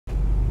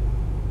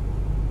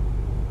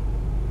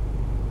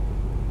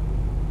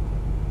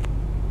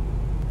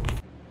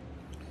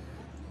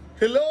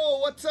Hello!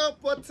 What's up?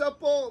 What's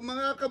up po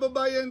mga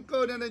kababayan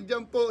ko na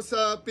nandiyan po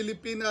sa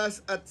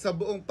Pilipinas at sa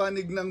buong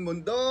panig ng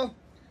mundo.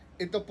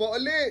 Ito po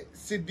ulit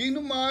si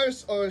Dino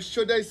Mars, or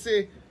should I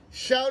say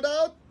shout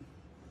out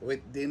with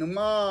Dino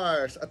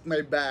Mars at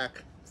my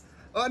back.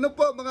 Ano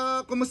po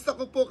mga, kumusta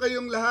ko po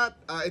kayong lahat?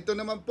 Ito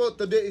naman po,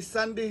 today is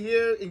Sunday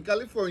here in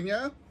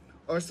California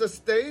or sa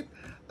state.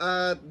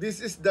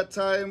 This is the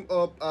time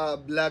of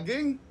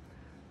vlogging.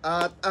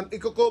 At ang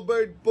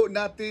i-cover po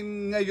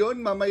natin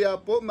ngayon,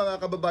 mamaya po mga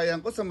kababayan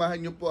ko,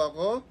 samahan niyo po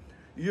ako,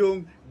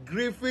 yung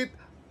Griffith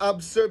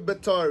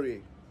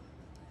Observatory.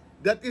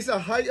 That is a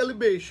high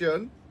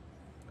elevation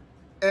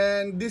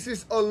and this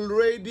is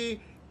already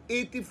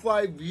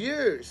 85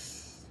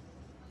 years.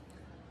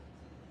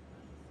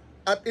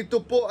 At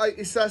ito po ay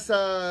isa sa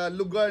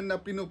lugar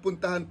na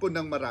pinupuntahan po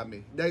ng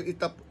marami dahil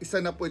isa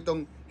na po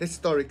itong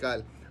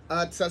historical.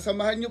 At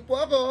sasamahan niyo po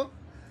ako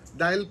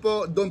dahil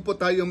po doon po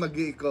tayo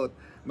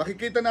mag-iikot.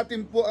 Makikita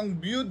natin po ang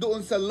view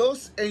doon sa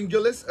Los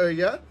Angeles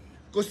area,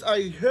 because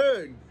I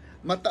heard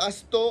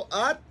mataas to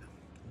at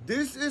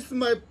this is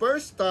my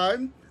first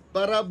time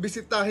para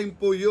bisitahin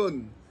po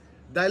yun.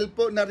 Dahil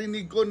po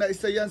narinig ko na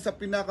isa yan sa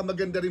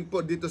pinakamaganda rin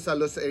po dito sa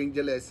Los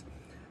Angeles.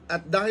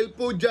 At dahil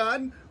po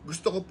dyan,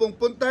 gusto ko pong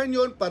puntahan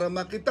yun para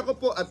makita ko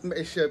po at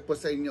ma-share po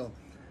sa inyo.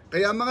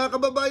 Kaya mga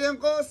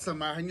kababayan ko,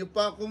 samahan nyo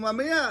pa ako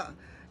mamaya.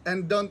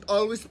 And don't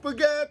always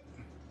forget,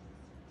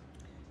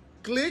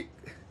 click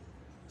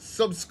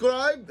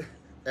subscribe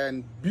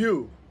and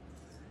view.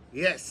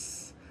 Yes.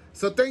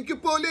 So thank you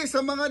po ulit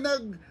sa mga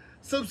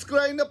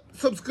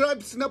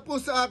subscribes na po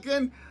sa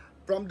akin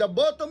from the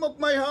bottom of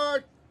my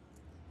heart.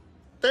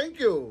 Thank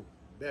you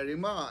very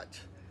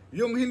much.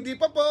 Yung hindi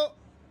pa po,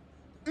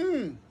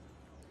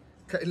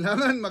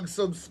 kailangan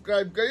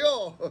mag-subscribe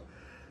kayo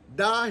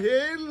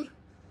dahil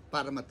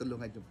para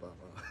matulungan niyo po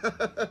ako.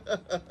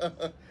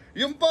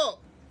 Yung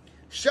po,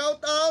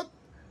 shout out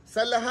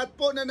sa lahat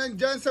po na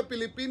nandyan sa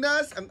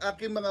Pilipinas, ang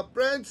aking mga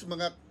friends,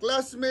 mga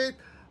classmates,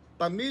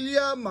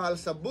 pamilya, mahal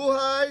sa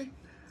buhay.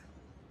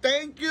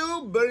 Thank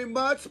you very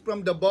much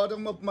from the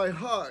bottom of my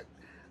heart.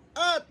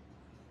 At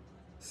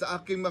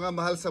sa aking mga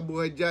mahal sa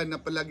buhay dyan na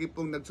palagi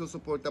pong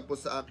nagsusuporta po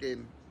sa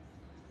akin,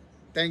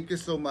 thank you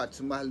so much.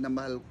 Mahal na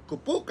mahal ko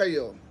po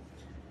kayo.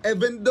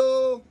 Even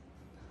though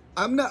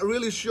I'm not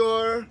really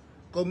sure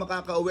kung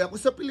makakauwi ako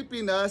sa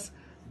Pilipinas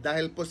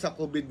dahil po sa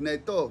COVID na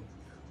ito.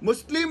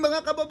 Mostly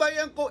mga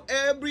kababayan ko,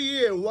 every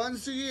year,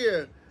 once a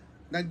year,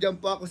 nandiyan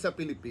po ako sa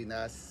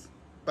Pilipinas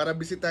para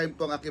bisitahin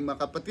po ang aking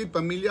mga kapatid,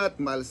 pamilya at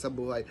mahal sa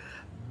buhay.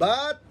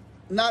 But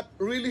not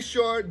really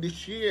sure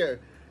this year.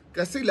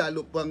 Kasi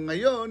lalo pa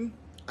ngayon,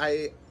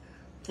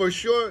 for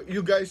sure,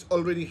 you guys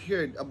already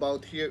heard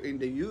about here in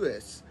the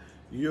US,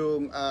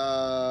 yung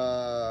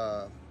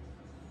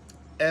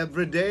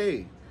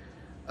everyday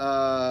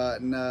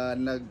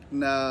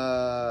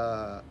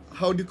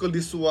how do you call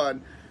this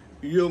one?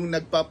 Yung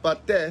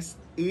nagpapatest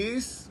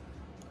is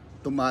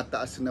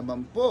tumataas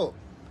naman po.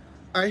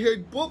 I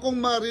heard po,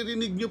 kung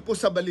maririnig nyo po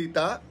sa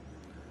balita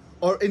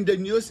or in the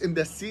news, in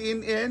the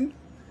CNN,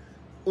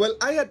 well,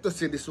 I had to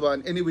see this one.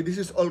 Anyway, this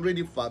is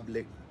already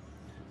public.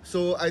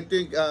 So, I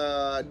think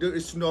there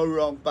is no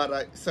wrong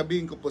para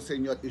sabihin ko po sa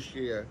inyo at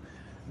i-share.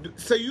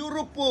 Sa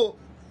Europe po,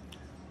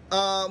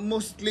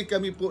 mostly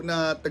kami po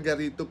na taga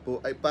rito po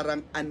ay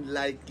parang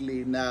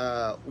unlikely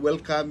na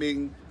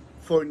welcoming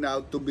for now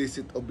to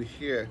visit over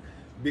here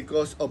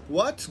because of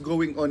what's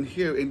going on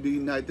here in the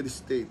United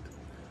States.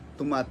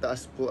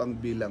 Tumataas po ang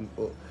bilang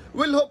po.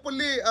 Well,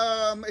 hopefully,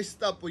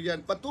 ma-stop po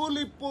yan.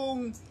 Patuloy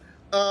pong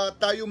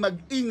tayo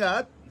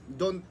mag-ingat.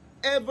 Don't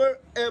ever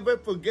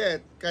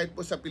forget, kahit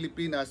po sa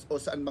Pilipinas o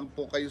saan man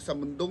po kayo sa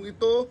mundong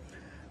ito,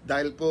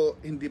 dahil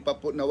po hindi pa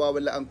po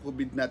nawawala ang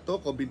COVID na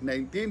to,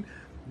 COVID-19,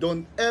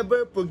 don't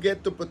ever forget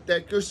to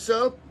protect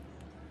yourself.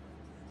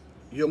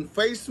 Yung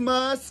face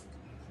mask,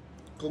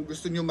 kung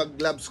gusto nyo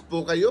mag-gloves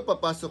po kayo,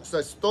 papasok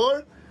sa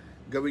store,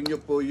 gawin nyo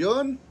po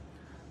yon.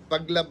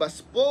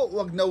 Paglabas po,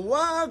 wag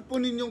po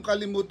ninyong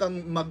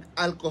kalimutang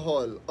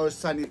mag-alcohol or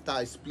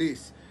sanitize,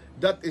 please.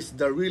 That is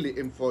the really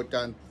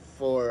important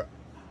for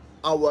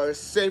our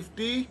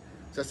safety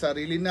sa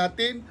sarili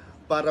natin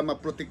para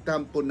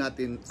maprotektahan po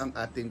natin ang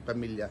ating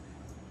pamilya.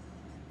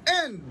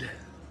 And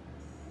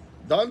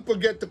don't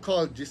forget to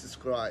call Jesus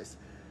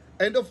Christ.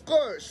 And of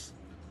course,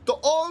 to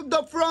all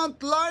the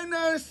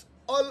frontliners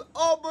all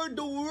over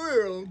the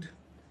world,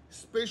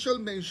 special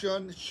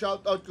mention,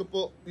 shout out ko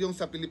po yung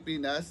sa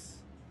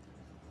Pilipinas.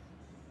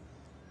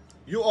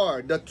 You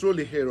are the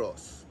truly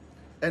heroes.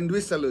 And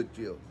we salute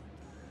you.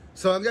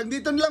 So hanggang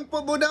dito lang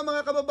po muna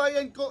mga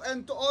kababayan ko,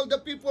 and to all the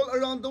people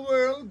around the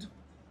world,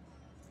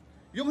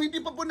 yung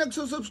hindi pa po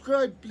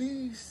nagsusubscribe,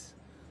 please,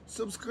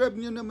 subscribe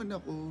nyo naman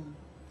ako.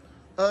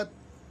 At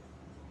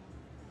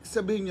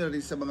sabihin nyo rin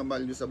sa mga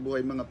mahal nyo sa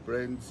buhay, mga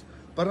friends,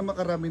 para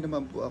makarami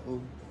naman po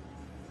ako.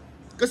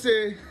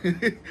 Kasi,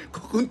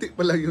 kukunti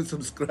pa lang yung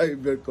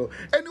subscriber ko.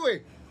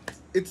 Anyway,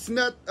 it's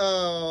not,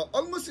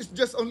 almost it's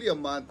just only a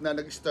month na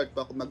nag-start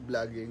pa ako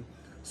mag-vlogging.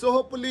 So,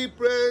 hopefully,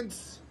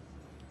 friends,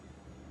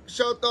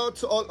 shout out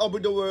to all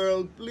over the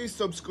world. Please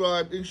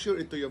subscribe and share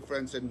it to your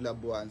friends and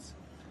loved ones.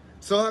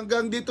 So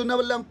hanggang dito na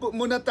lang po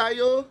muna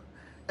tayo.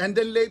 And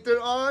then later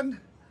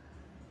on,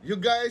 you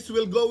guys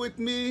will go with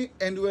me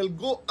and we'll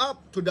go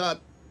up to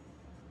that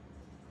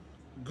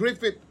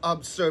Griffith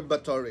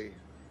Observatory.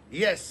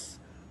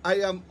 Yes, I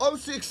am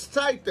also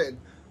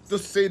excited to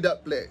see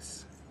that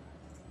place.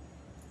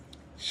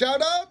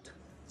 Shout out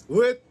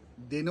with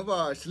Dino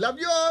Mars.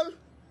 Love you all.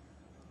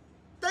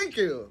 Thank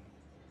you.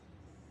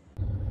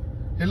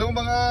 Hello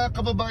mga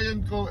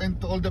kababayan ko and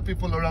to all the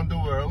people around the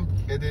world.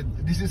 And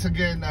this is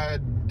again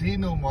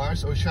Dino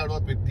Mars or shout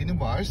out with Dino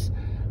Mars.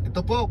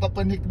 Ito po,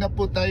 papanik na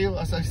po tayo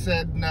as I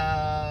said na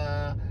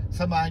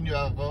samahan nyo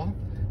ako.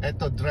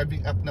 Ito,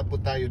 driving up na po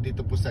tayo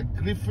dito po sa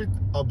Griffith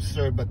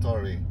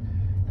Observatory.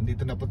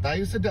 Nandito na po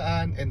tayo sa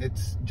daan and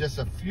it's just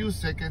a few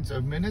seconds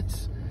or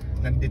minutes.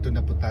 Nandito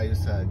na po tayo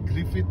sa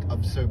Griffith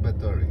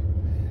Observatory.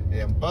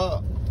 Ayan po.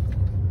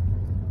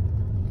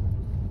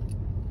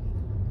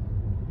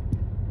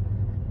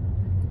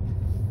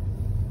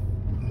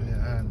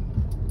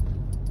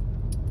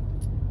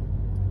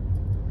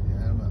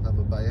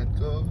 Bayan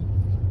ko.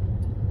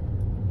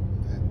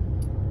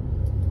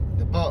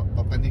 Ito po,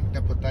 papanik na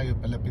po tayo,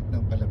 palapit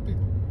ng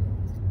palapit.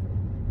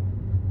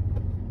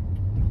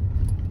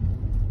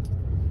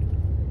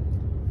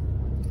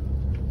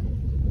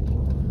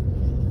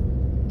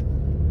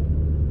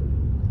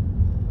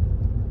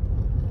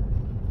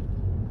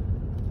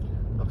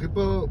 Okay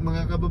po,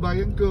 mga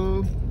kababayan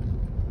ko,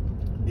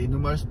 Dino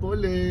Mars po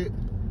ulit.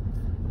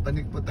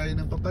 Papanik po tayo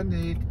ng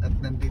papanik at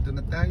nandito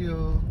na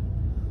tayo.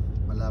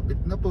 Malapit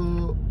na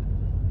po.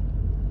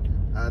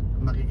 At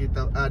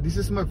makikita, this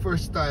is my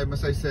first time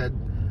as I said,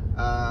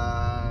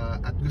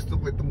 at gusto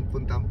ko itong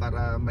puntahan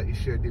para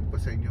ma-share din po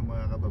sa inyo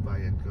mga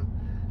kababayan ko.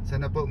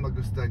 Sana po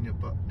magustuhan nyo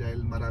po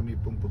dahil marami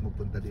pong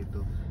pumupunta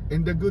dito.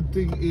 And the good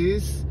thing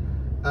is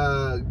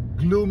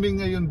gloomy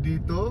ngayon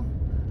dito,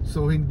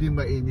 so hindi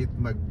mainit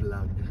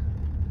mag-vlog.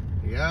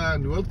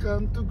 Yan,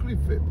 welcome to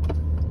Griffith.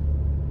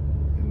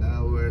 And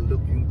now we're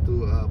looking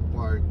to a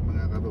park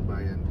mga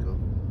kababayan ko.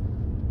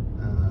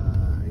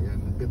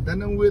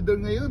 Ganda ng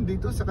weather ngayon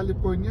dito sa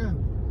California.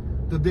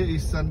 Today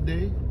is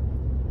Sunday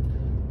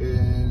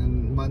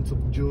in month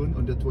of June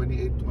on the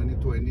 28th,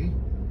 2020.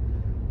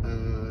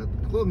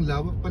 Ako, ang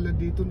lawak pala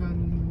dito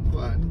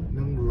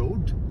ng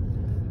road.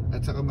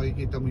 At saka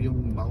makikita mo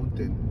yung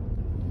mountain.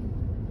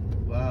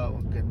 Wow,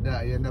 ang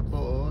ganda. Ayan na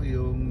po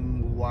yung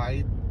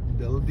white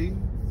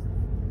building.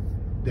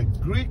 The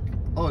Greek,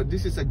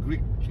 this is a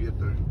Greek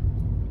theater.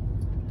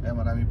 Ay,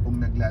 marami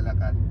pong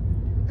naglalakad.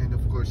 And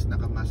of course,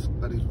 nakamask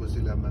pa rin po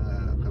sila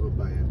mga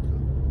kababayan ko.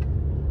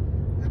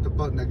 Ito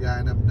po,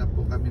 naghahanap na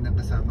po kami ng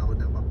kasama ko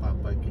ng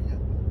mapaparkingan.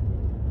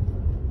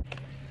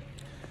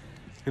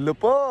 Hello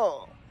po,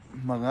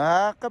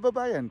 mga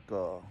kababayan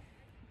ko.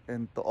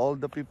 And to all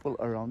the people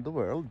around the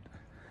world.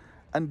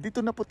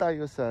 Andito na po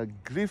tayo sa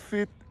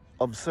Griffith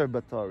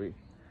Observatory.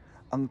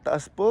 Ang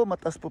taas po,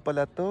 mataas po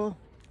pala to.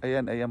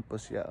 Ayan, ayan po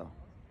siya.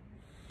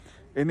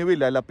 Anyway,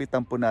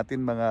 lalapitan po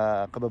natin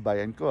mga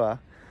kababayan ko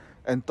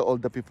and to all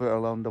the people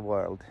around the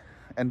world.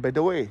 And by the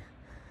way,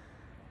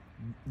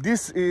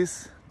 this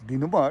is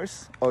Dino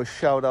Mars or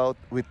shout out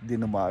with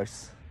Dino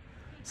Mars.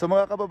 So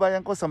mga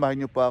kababayan ko,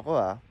 samahan niyo po ako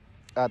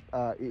at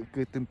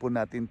iikwitin po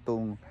natin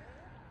tong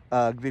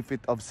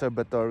Griffith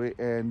Observatory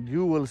and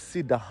you will see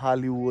the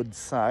Hollywood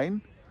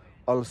sign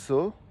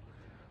also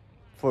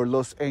for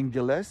Los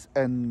Angeles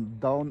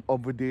and down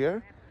over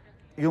there.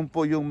 Yung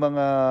po yung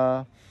mga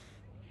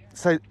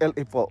sa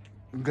LA po.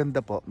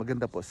 Maganda po,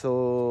 maganda po. So,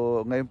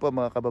 ngayon po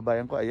mga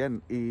kababayan ko, ayan,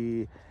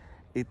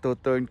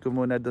 ito-turn ko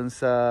muna doon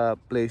sa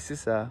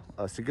places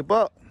sige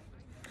po,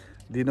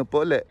 Dino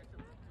po ulit.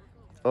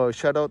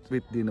 Shout out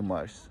with Dino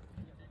Mars.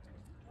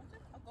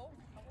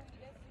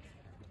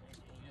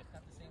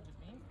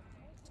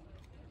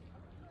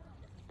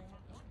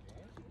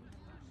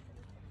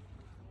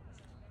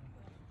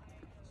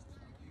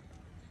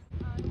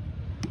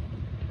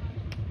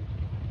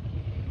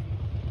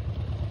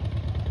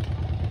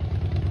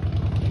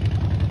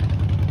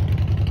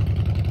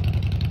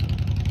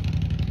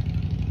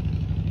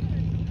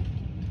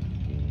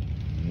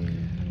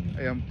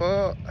 Ayan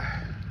po,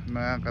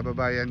 mga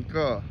kababayan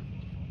ko.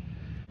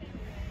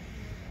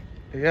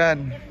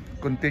 Ayan,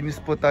 continuous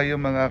po tayo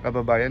mga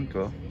kababayan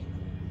ko.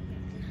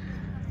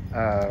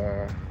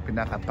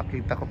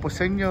 Pinakapakita ko po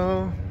sa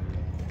inyo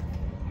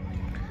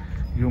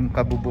yung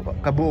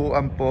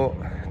kabuuan po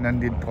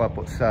nandito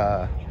po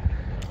sa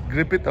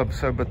Griffith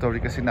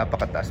Observatory kasi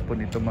napakataas po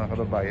nito mga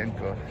kababayan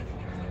ko.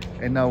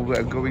 And now we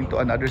are going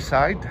to another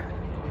side.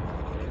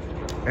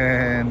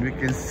 And we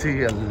can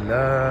see a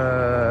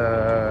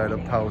lot of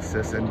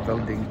houses and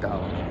building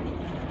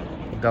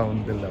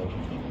down below.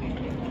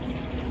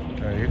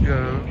 There you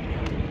go.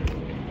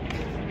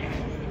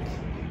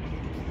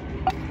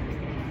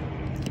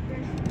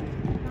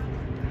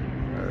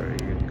 There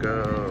you go.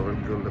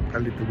 We'll go look a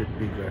little bit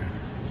bigger.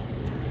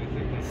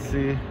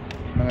 See,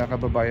 mga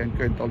kababayan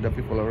ko and all the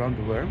people around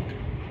the world.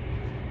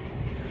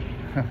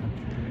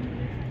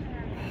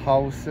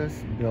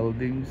 Houses,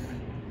 buildings,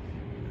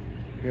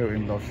 here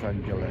in Los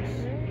Angeles.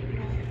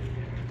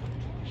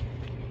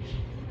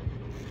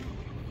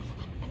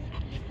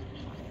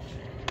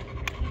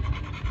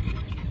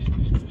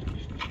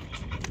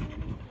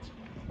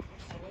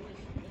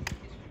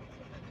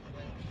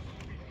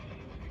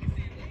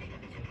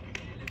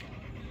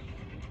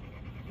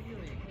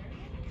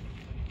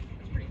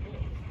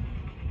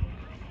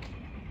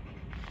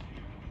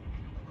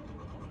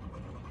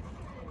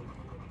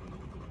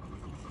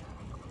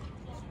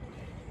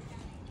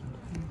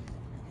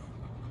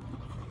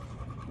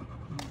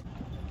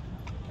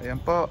 Ayan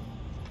po.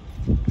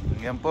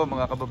 Ayan po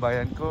mga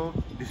kababayan ko.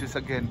 This is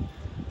again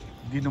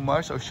Dino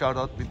Mars or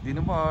Shoutout with Dino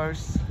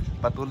Mars.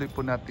 Patuloy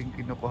po natin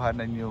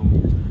kinukuhanan yung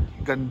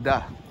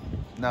ganda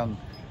ng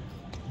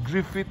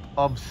Griffith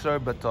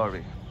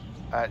Observatory.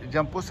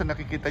 Diyan po sa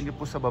nakikita nyo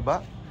po sa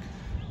baba,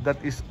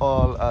 that is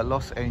all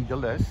Los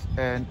Angeles.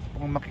 And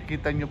kung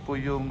makikita nyo po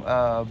yung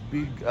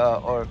big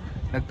or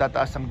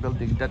nagtataas ang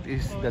building, that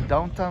is the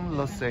downtown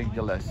Los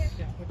Angeles.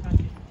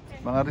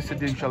 Mga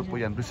residential po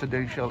yan,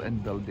 residential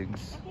and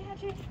buildings.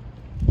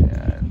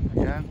 Yan,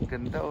 yan,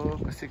 ganda oh,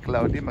 kasi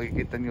cloudy,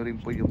 makikita nyo rin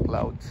po yung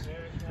clouds.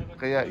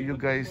 Kaya you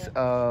guys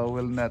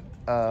will not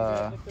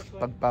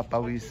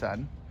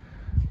pagpapawisan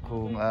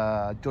kung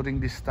during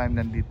this time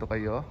nandito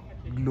kayo,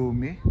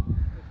 gloomy.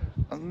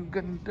 Ang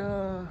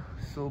ganda,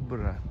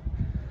 sobra.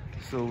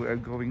 So we are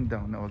going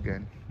down now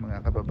again,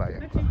 mga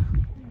kababayan ko.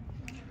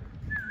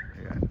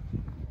 Ayan.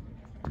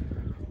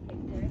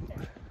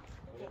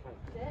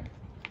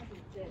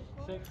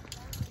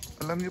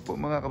 Alam niyo po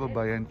mga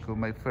kababayan ko,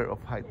 may fear of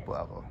height po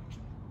ako.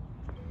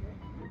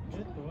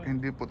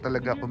 Hindi po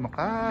talaga ako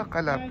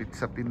makakalapit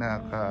sa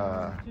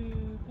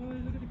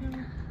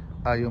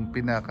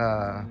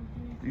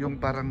yung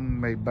parang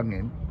may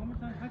bangin.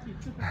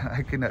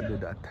 I cannot do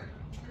that.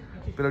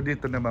 Pero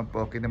dito naman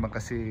po, okay naman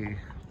kasi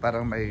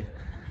parang may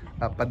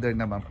pader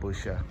naman po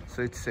siya.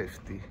 So it's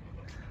safety.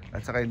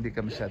 At saka hindi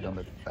ka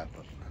masyadong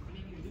natatakot.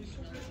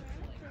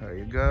 There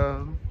you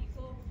go.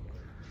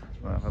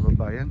 Mga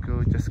kababayan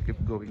ko, just keep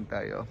going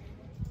tayo.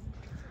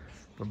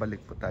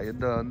 Pabalik po tayo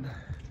doon.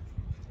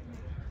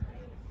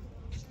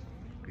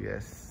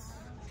 Yes.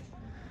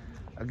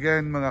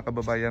 Again mga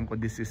kababayan ko,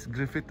 this is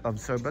Griffith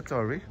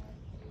Observatory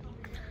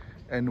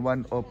and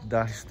one of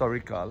the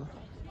historical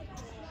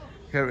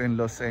here in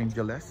Los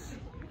Angeles,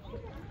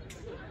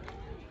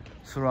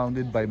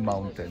 surrounded by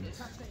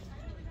mountains.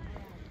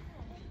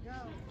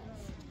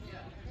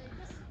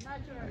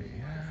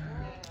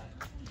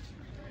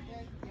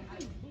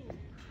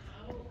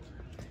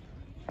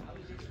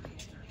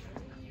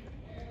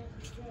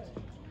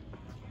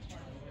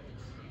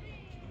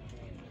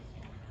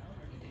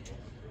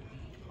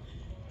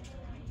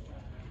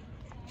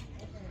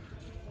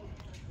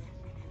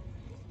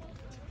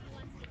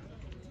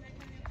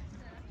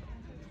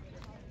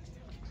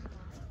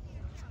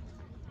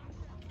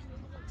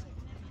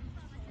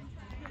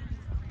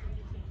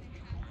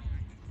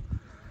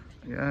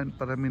 Yan,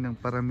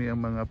 parami ang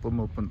mga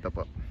pumupunta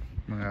po,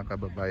 mga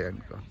kababayan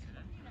ko.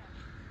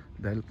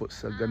 Dahil po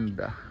sa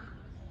ganda.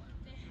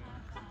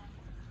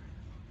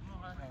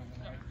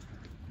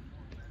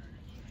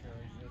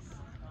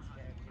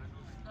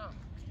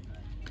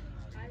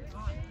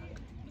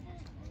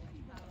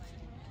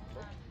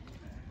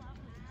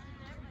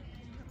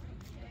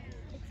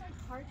 It's like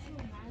hard to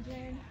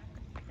imagine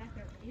that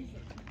there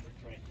isn't.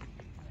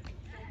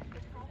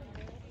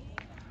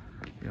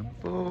 Yan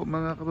po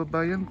mga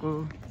kababayan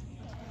ko.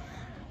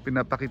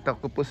 Pinapakita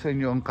ko po sa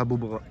inyo ang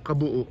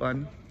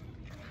kabuuan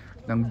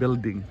ng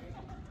building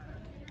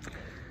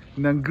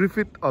ng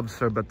Griffith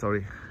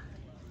Observatory.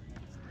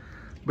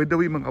 By the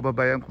way mga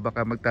kababayan ko,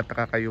 baka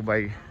magtataka kayo ba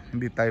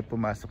hindi tayo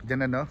pumasok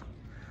dyan, ano?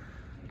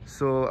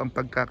 So ang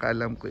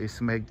pagkakaalam ko is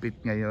mahigpit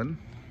ngayon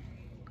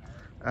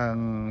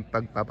ang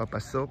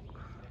pagpapapasok,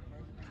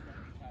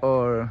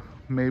 or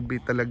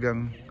maybe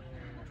talagang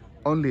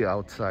only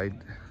outside.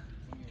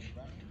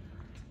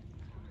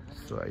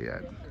 So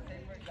ayan.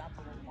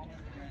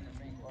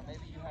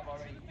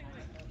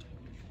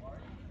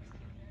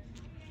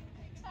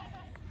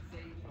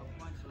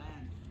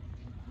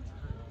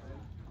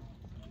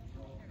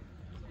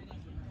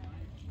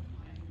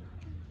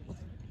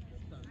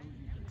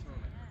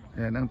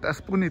 Ayan, ang taas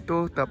po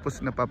nito,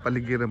 tapos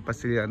napapaligiran pa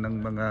siya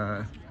ng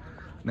mga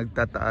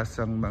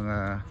nagtataasang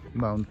mga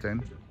mountain.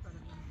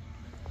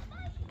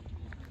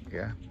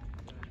 Yeah.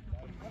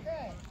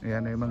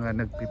 Ayan ay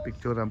mga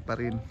nagpipicturan pa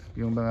rin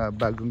yung mga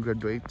bagong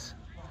graduates.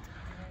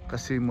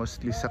 Kasi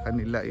mostly sa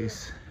kanila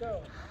is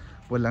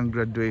walang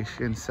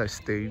graduation sa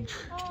stage.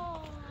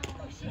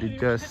 They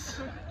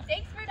just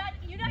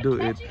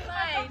do it.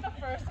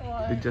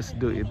 They just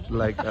do it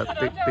like a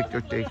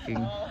picture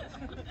taking.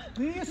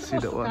 See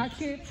that one?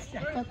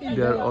 They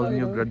are all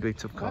new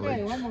graduates of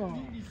college.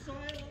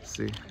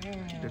 See.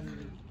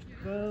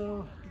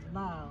 Go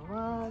now.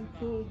 1,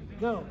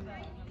 2, go.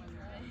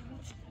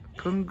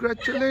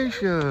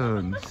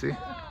 Congratulations. See?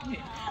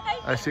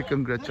 I see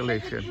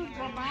congratulations.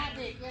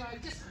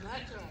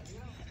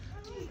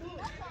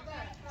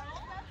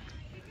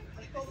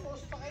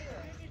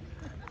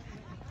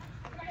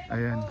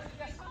 Ayan.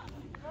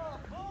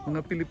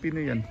 Mga Pilipino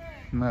yan,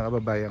 mga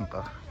kababayan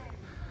ko.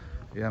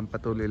 Yan,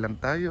 patuloy lang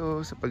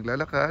tayo sa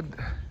paglalakad.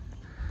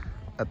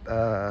 At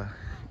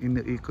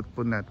iniikot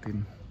po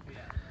natin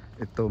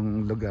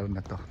itong lugar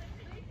na to.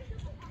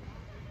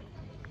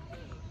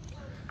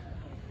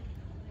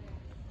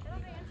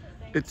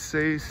 It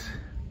says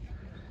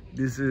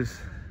this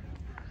is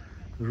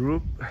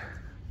roof,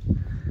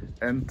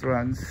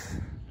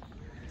 entrance,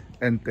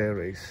 and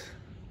terrace.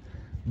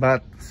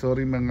 But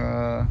sorry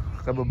mga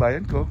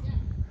kababayan ko,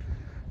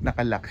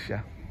 nakalock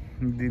siya.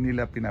 Hindi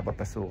nila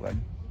pinapapasukan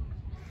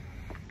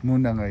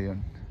muna ngayon.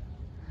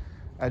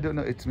 I don't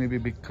know, it's maybe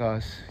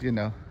because you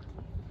know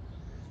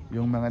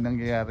yung mga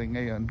nangyayari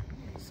ngayon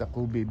sa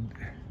COVID,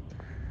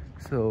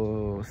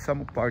 so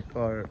some part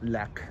are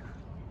locked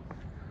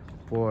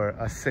for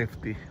a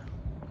safety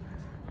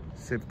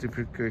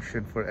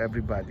precaution for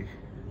everybody.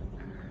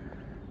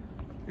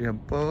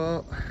 Yan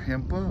po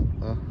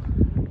oh.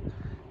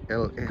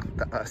 LA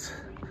taas.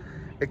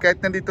 Kahit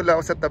nandito lang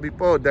ako sa tabi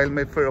po dahil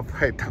may fear of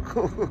height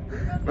ako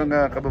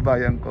mga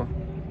kababayan ko,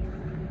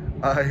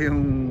 yung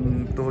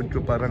tuhod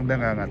ko parang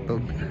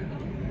nangangatog,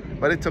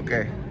 but it's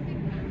okay,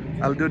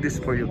 I'll do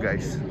this for you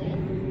guys.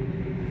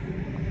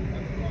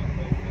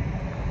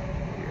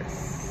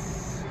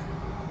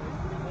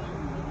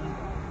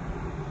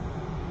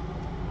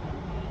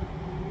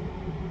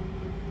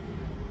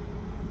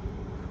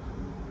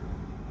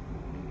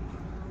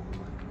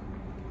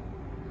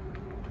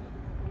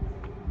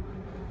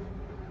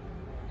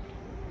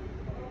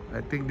 I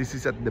think this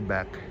is at the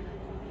back.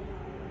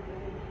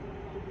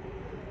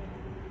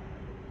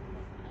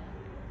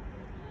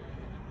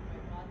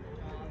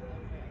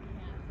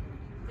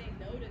 Say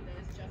no to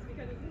this just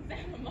because it's in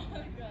Santa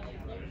Monica.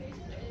 Like,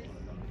 location is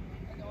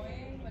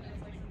annoying, but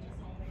it's like such a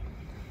small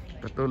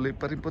thing. Patuloy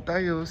pa rin po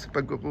tayo sa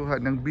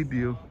pagkukuha ng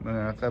video,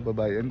 mga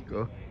kababayan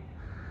ko.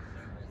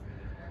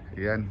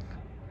 Yan.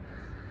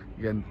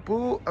 Yan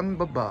po ang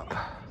baba.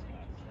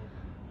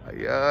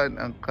 Ayan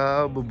ang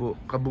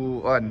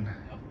kabuuan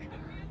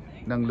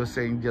ng Los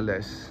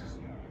Angeles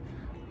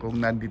kung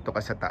nandito ka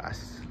sa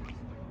taas.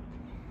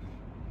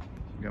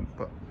 Yan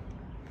po.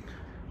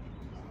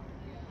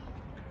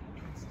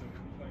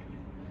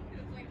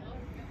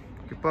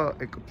 Okay po,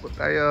 ikot po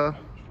tayo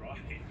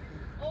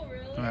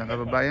mga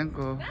kababayan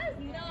ko.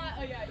 That's not.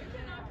 Oh yeah, you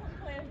cannot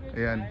complain if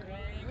you're Ayan,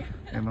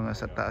 driving. may mga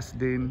sa taas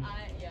din.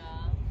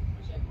 Yeah.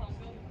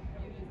 Chicago.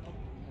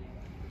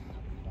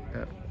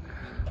 Yeah.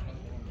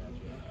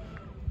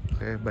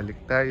 Okay,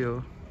 balik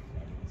tayo.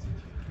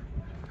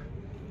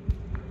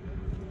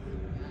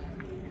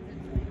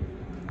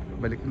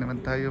 Balik naman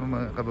tayo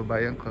mga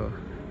kababayan ko.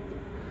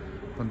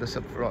 Punta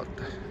sa front.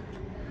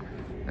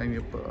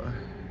 Ayun po.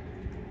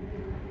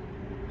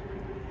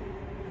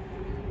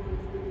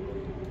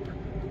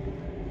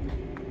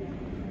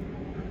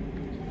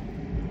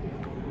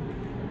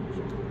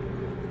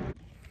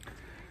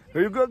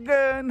 Here you go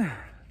again.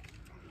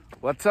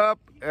 What's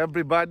up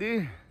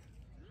everybody?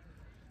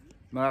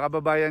 Mga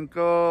kababayan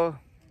ko,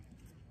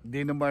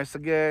 Dino Mars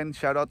again.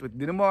 Shout out with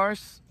Dino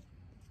Mars.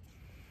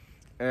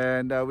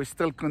 And we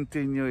still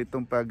continue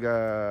itong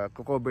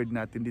pag-cover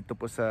natin dito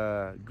po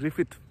sa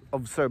Griffith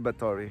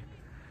Observatory.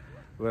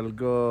 We'll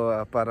go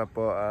para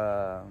po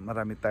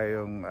marami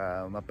tayong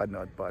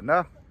mapanood po,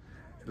 no?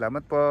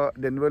 Salamat po.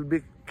 Then we'll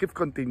keep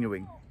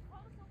continuing.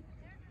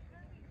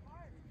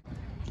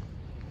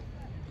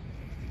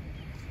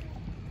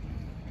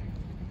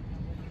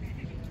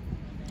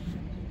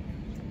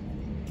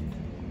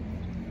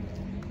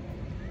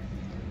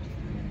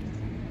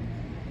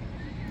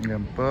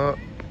 Yan po.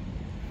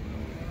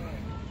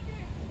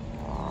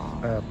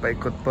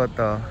 Paikot po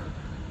to.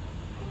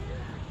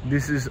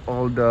 This is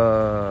all the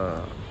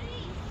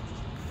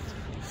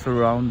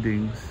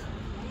surroundings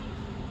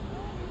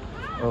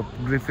of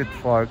Griffith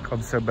Park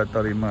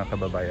Observatory, mga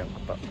kababayan ko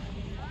po.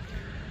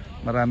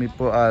 Marami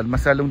po,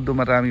 masalong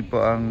dumarami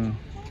po ang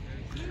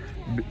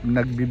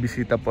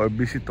nagbibisita po or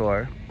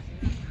visitor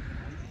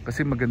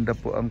kasi maganda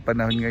po ang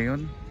panahon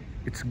ngayon.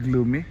 It's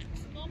gloomy,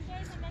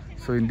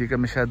 so hindi ka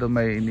masyado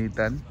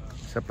maiinitan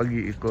sa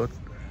pag-iikot.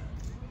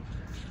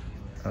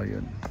 Oh,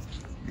 yun.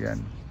 Yan.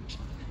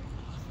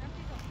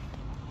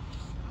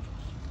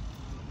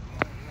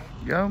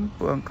 Yan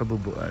po ang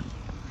kabubuan.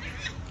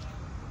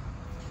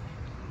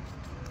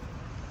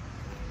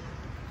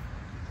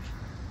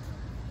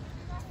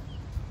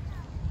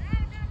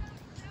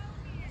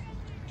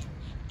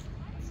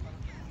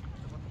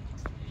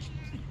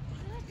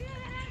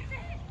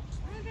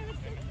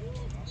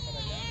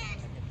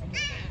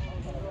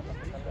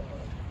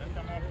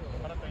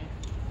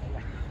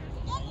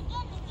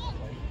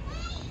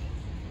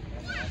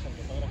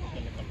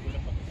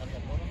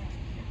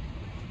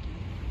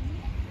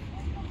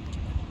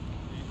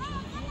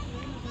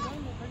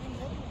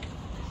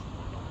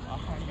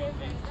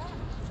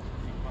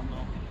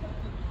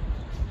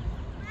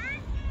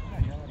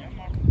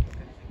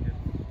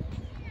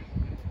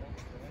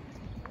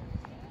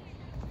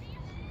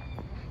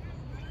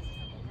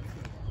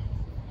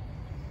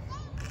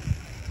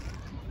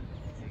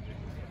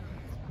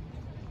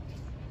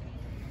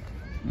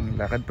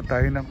 Lakad pa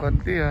tayo ng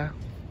konti, ha.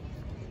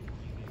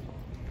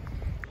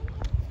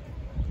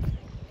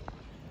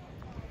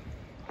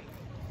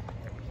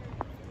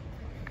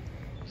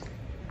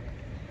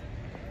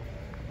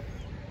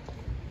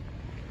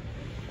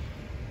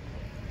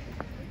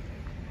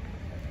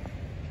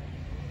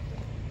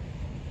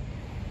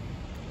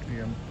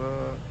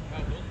 po.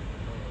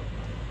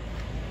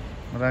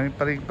 Marami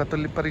pa rin,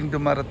 patuloy pa rin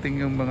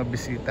dumarating yung mga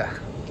bisita.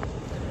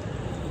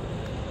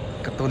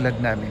 Katulad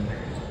namin.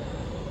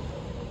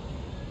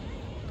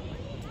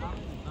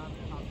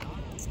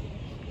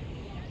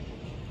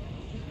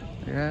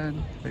 Ayan,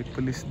 may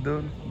pulis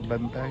doon,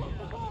 bantay.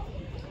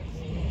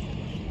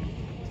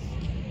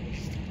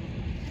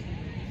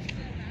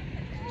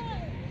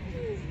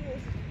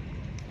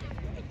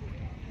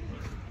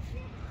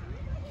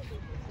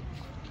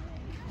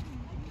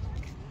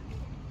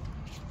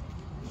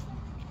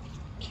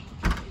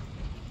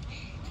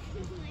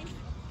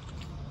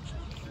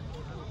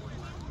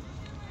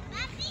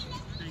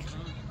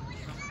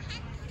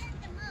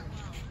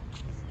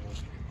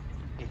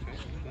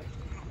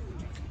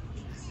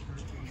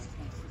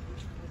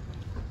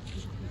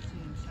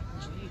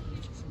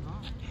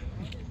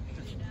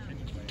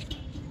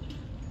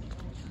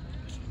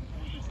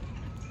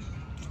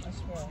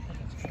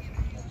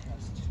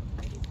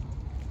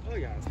 Oh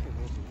yeah, it's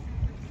supposed to.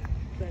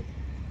 But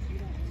you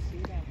don't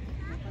see that.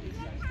 Nobody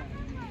says that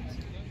anymore.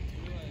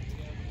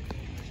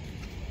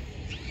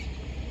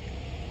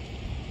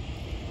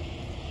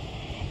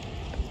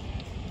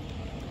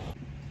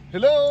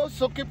 Hello,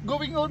 so keep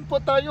going on po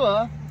tayo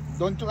ha.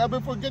 Don't you ever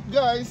forget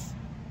guys,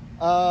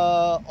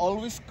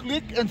 always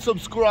click and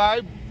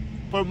subscribe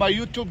for my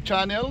YouTube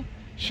channel,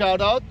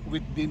 Shoutout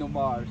with Dino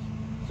Mars.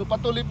 So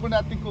patuloy po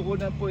natin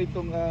kukunan po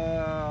itong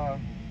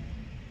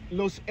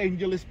Los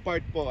Angeles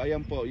part po.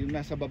 Ayan po, yung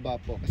nasa baba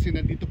po. Kasi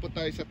nandito po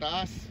tayo sa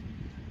taas.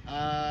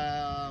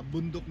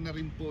 Bundok na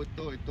rin po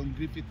ito, itong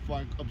Griffith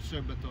Park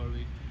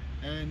Observatory.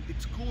 And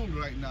it's cool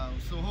right now.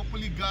 So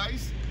hopefully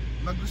guys,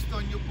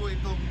 magustuhan nyo po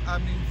itong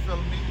aming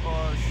filming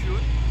or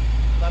shoot.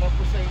 Para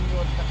po sa inyo,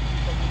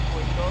 nakikita nyo po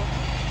ito.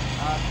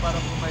 At para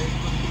po may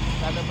kunting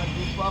kalaman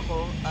din po ako.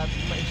 At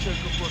ma-share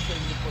ko po sa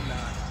inyo po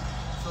lahat.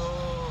 So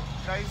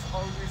guys,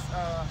 always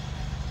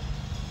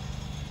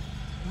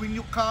when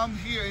you come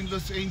here in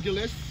Los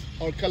Angeles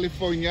or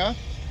California,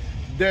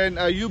 then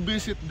you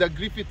visit the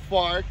Griffith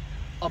Park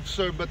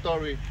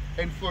Observatory.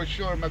 And for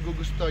sure,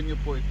 magugustuhan nyo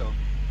po ito.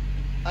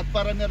 At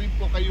para na rin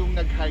po kayong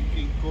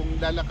nag-hiking, kung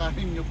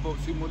lalakarin nyo po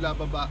simula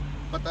baba,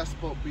 patas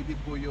po, pwede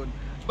po yun.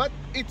 But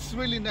it's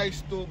really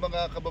nice to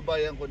mga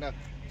kababayan ko na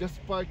just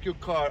park your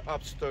car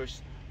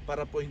upstairs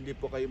para po hindi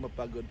po kayo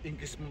mapagod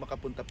in case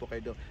makapunta po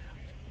kayo doon.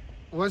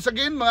 Once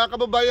again, mga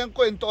kababayan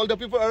ko and to all the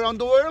people around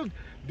the world,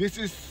 this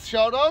is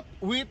Shoutout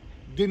with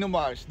Dino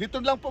Mars.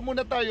 Dito lang po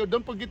muna tayo.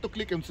 Don't forget to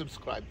click and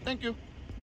subscribe. Thank you.